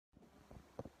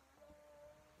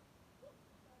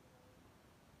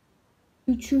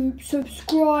YouTube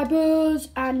subscribers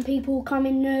and people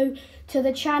coming new to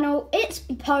the channel. It's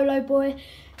Polo Boy,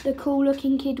 the cool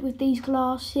looking kid with these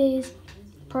glasses.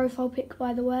 Profile pic,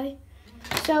 by the way.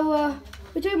 So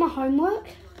we're doing my homework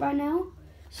right now.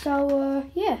 So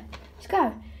yeah, let's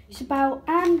go. It's about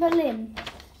Anne Boleyn.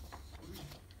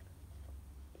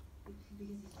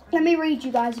 Let me read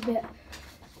you guys a bit.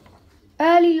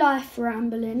 Early life for Anne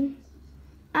Boleyn.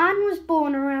 Anne was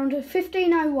born around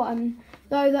 1501,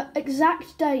 though the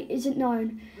exact date isn't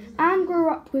known. Anne grew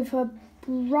up with her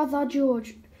brother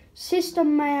George, sister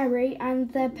Mary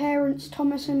and their parents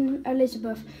Thomas and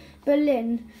Elizabeth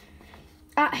Boleyn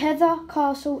at Heather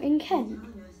Castle in Kent.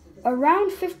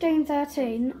 Around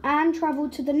 1513, Anne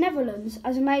travelled to the Netherlands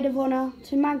as a maid of honour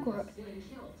to Margaret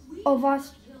of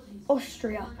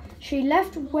Austria. She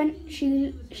left when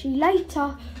she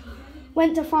later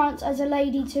went to France as a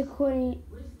lady to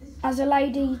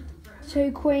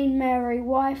Queen Mary,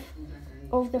 wife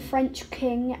of the French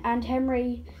king and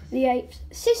Henry VIII's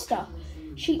sister.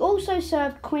 She also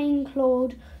served Queen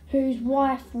Claude, whose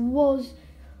wife was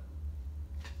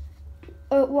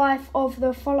a wife of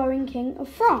the following king of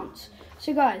France.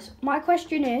 So guys, my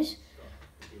question is,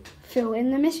 fill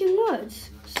in the missing words.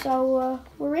 So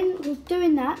we're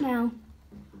doing that now.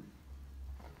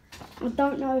 I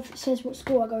don't know if it says what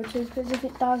school I go to, because if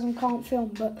it does, I can't film.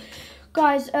 But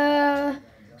guys,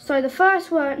 so the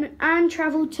first word, Anne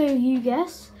travelled to, you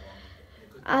guess,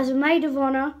 as a maid of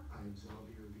honour,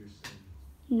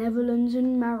 Netherlands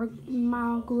and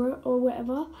Margaret or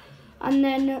whatever. And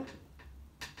then,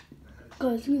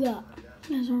 guys, look at that.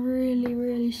 That's really,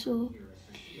 really sore.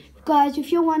 Guys,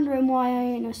 if you're wondering why I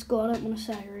ain't at school, I don't want to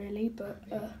say really, but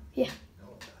yeah.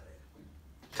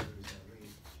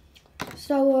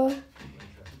 So,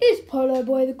 is Polo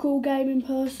Boy the cool gaming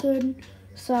person?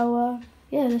 So,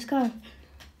 yeah, let's go.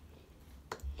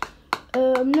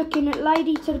 I'm looking at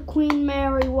Lady to the Queen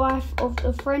Mary, wife of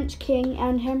the French king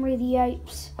and Henry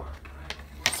VIII's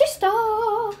sister.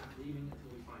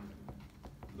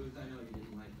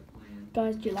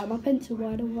 Guys, do you like my pencil,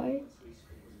 by the way?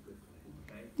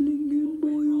 Lincoln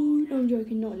Boy. I'm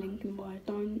joking, not Lincoln Boy.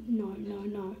 Don't,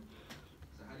 no.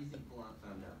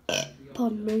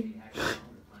 Pardon me.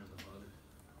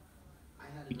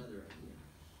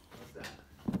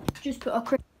 Just put a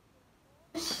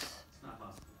Christmas.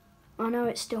 I know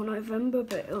it's still November,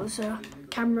 but it was a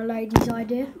camera lady's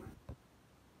idea.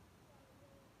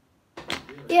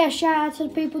 Yeah, shout out to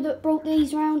the people that brought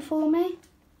these round for me.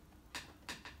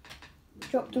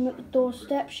 Dropped them at the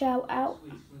doorstep, shout out.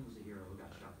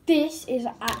 This is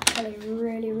actually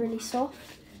really, really soft.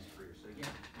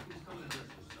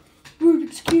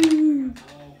 Rubik's Cube.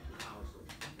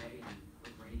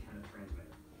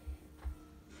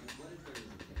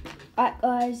 Right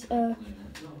guys,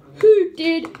 who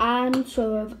did Anne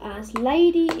serve as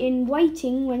lady in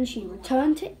waiting when she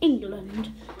returned to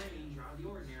England?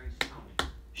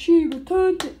 She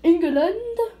returned to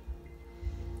England.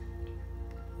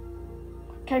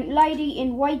 Came lady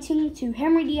in waiting to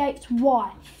Henry VIII's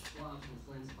wife.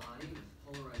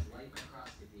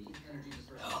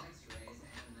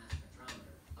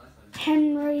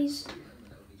 Henry's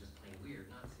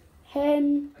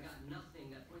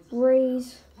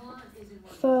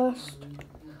first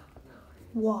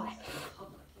wife.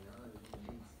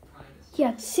 He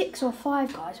had 6 or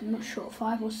 5 guys, I'm not sure,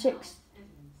 5 or 6.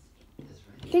 I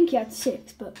think he had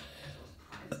 6, but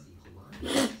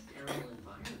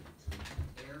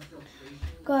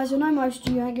guys, I know most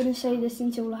of you ain't gonna say this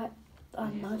until like, I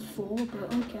don't know, 4,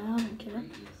 but okay, I don't care.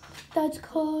 Dad's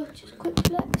car, just quick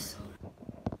flex.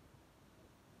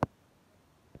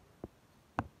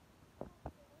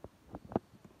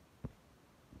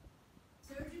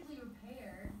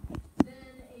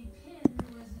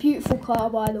 Beautiful car,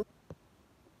 by the way.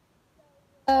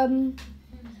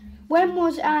 When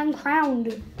was Anne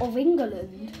crowned of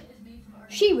England?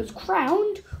 She was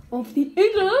crowned of the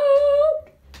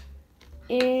England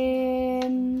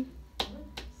in...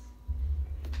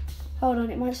 Hold on,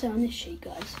 it might say on this sheet,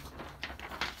 guys.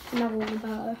 Another one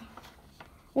about her. I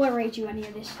won't read you any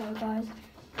of this though, guys.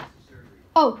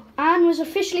 Oh, Anne was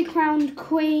officially crowned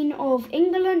Queen of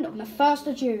England on the 1st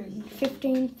of June,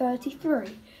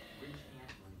 1533.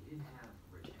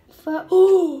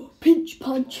 Oh, pinch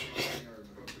punch.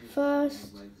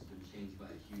 First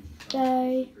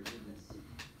day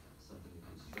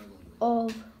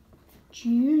of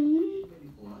June,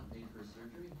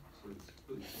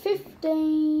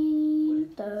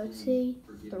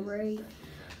 1533.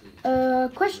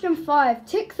 Question 5.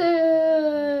 Tick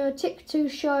to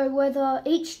show whether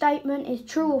each statement is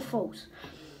true or false.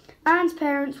 Anne's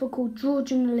parents were called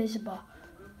George and Elizabeth.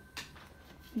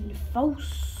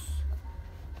 False.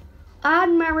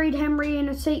 Anne married Henry in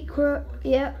a secret.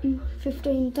 Yep,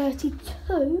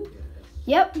 1532.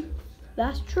 Yep,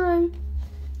 that's true.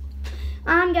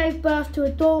 Anne gave birth to a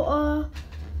daughter.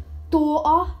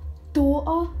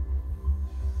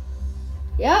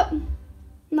 Yep.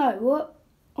 No, what?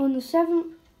 On the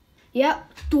 7th?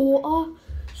 Yep, daughter.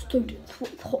 Students,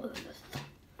 what's hotter than the sun?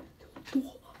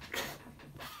 Daughter.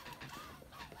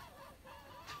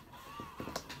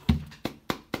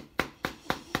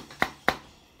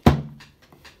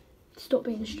 Stop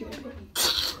being stupid.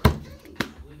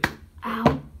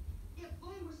 Ow.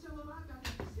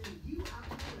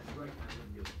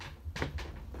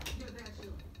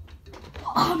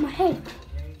 Oh, my head.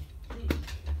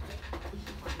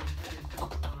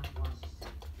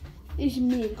 This is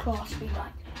me in class being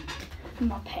like,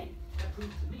 my pen.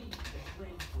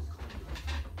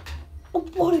 Oh,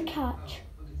 what a catch.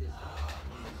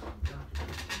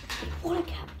 What a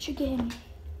catch again.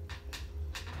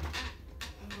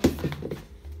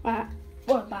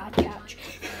 What a bad catch.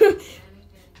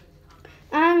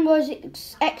 Anne was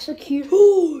executed.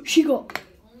 Oh, she got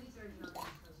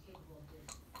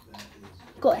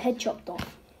her head chopped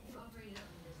off.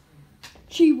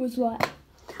 She was like,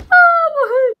 oh, my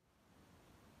head.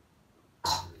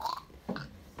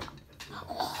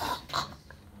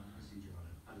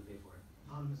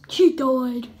 She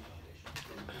died.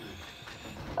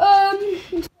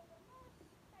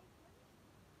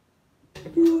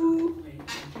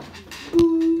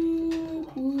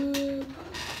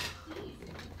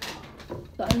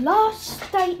 The last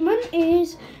statement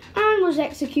is Anne was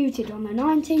executed on the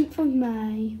 19th of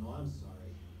May. No, I'm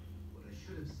sorry. What I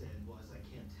should have said was I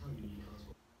can't tell you because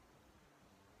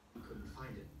we couldn't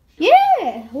find it.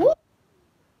 Yeah. What?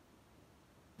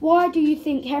 Why do you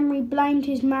think Henry blamed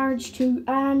his marriage to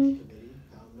Anne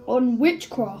on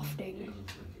witchcrafting?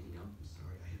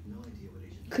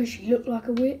 Because she looked like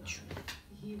a witch.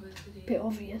 Bit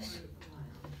obvious.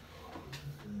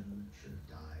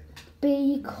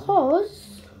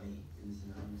 Because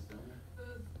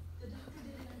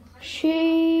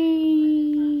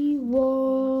she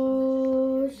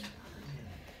was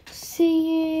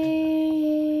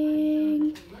seeing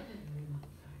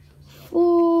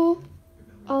 4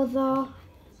 other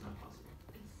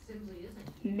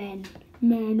men.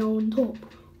 Men on top.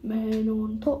 Men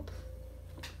on top.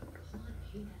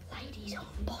 Ladies on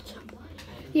bottom.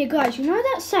 Yeah, guys, you know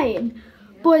that saying?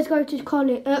 Boys go to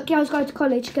college, girls go to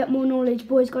college to get more knowledge,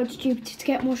 boys go to Jupiter to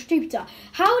get more stupider.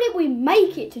 How did we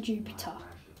make it to Jupiter?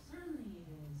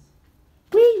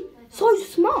 We so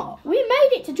smart. We made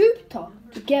it to Jupiter.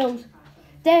 The girls,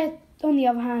 they're on the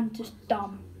other hand just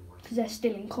dumb because they're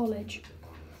still in college.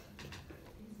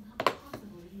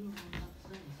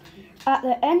 At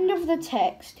the end of the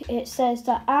text, it says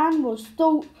that Anne was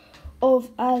thought of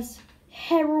as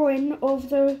heroine of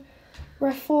the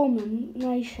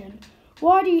Reformation.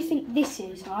 Why do you think this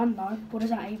is? I don't know. What does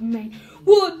that even mean?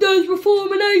 What does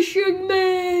Reformation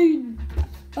mean?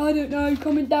 I don't know.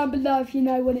 Comment down below if you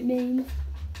know what it means.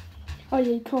 Oh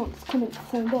yeah, you can't. It's comments are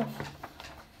turned off.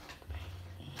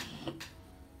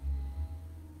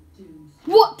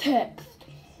 What text?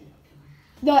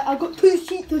 Like, I've got 2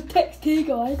 sheets of text here,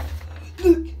 guys.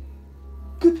 Look.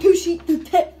 Got 2 sheets of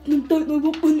text and don't know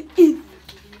what one it is.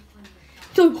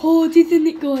 So hard, isn't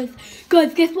it, guys?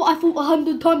 Guys, guess what I thought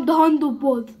 100 times 100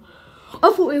 was? I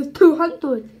thought it was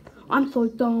 200. I'm so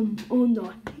dumb, aren't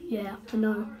I? Yeah, I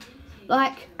know.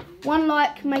 Like, 1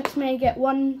 like makes me get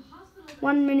one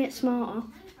minute smarter,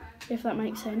 if that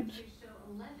makes sense.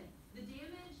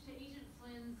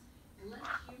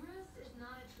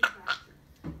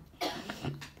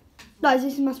 Guys,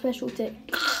 this is my special tip.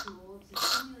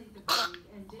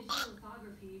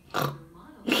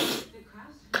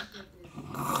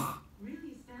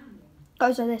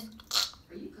 Goes like this.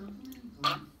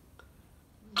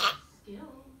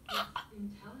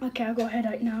 Okay, I've got a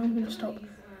headache now. I'm going to stop.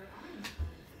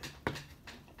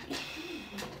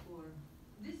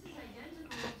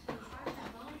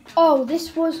 Oh,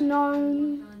 this was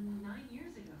known.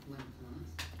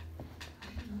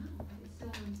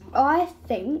 I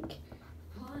think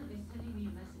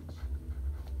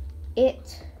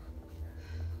it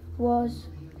was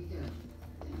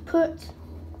put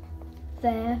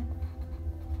there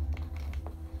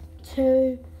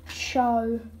to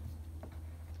show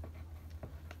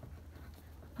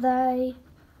they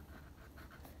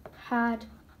had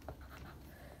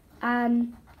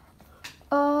an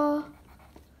argument.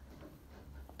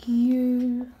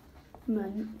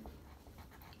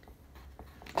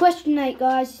 Question 8,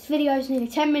 guys. This video is nearly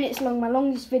 10 minutes long, my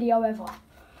longest video ever.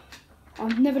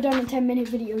 I've never done a 10-minute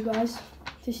video, guys.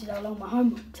 This is how long my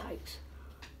homework takes.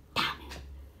 Damn it.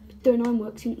 doing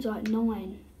homework since like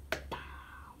 9.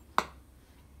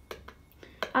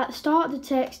 At the start of the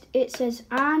text, it says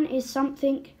Anne is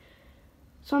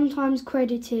sometimes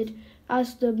credited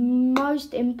as the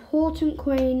most important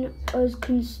queen as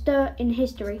consort in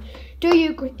history. Do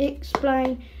you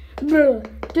explain? Do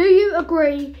you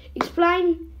agree?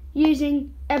 Explain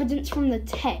using evidence from the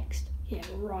text. Yeah,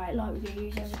 right. Like we're gonna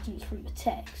use evidence from the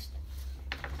text.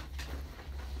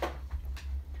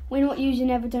 We're not using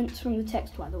evidence from the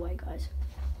text, by the way, guys.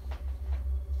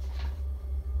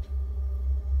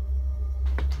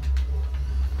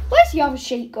 Where's the other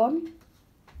sheet gone?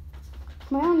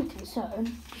 My only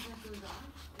concern.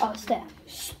 Oh, it's there.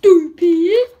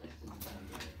 Stupid.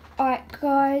 Alright,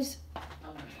 guys.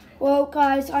 Well,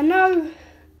 guys, I know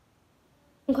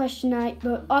question 8,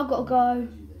 but I've got to go.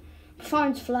 My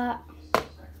phone's flat.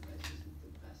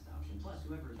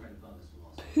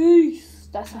 Peace.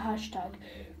 That's a hashtag.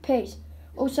 Peace.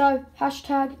 Also,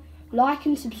 hashtag like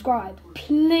and subscribe.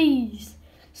 Please.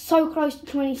 So close to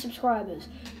 20 subscribers.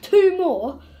 2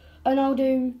 more and I'll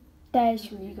do theirs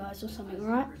for you guys or something,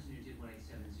 alright?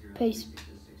 Peace.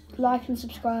 Like and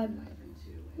subscribe.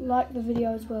 Like the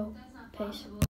video as well. Peace.